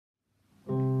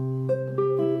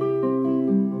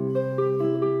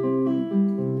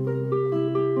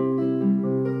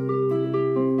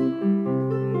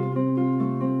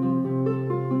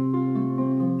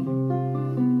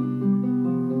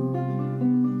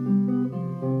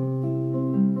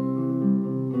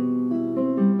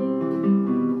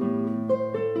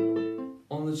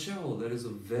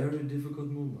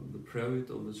prelude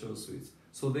of the cello suites.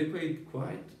 So they play it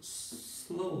quite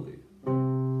slowly.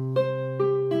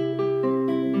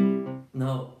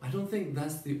 Now, I don't think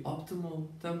that's the optimal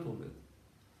tempo of it.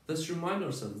 Let's remind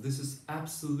ourselves, this is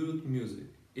absolute music.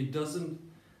 It doesn't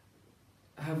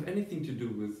have anything to do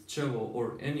with cello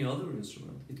or any other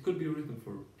instrument. It could be written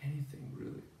for anything,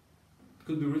 really. It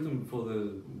could be written for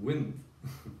the wind.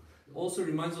 It also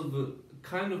reminds of the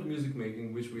kind of music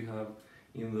making which we have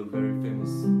in the very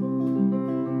famous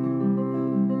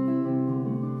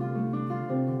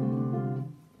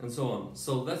and so on.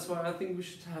 So that's why I think we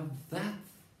should have that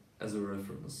as a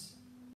reference.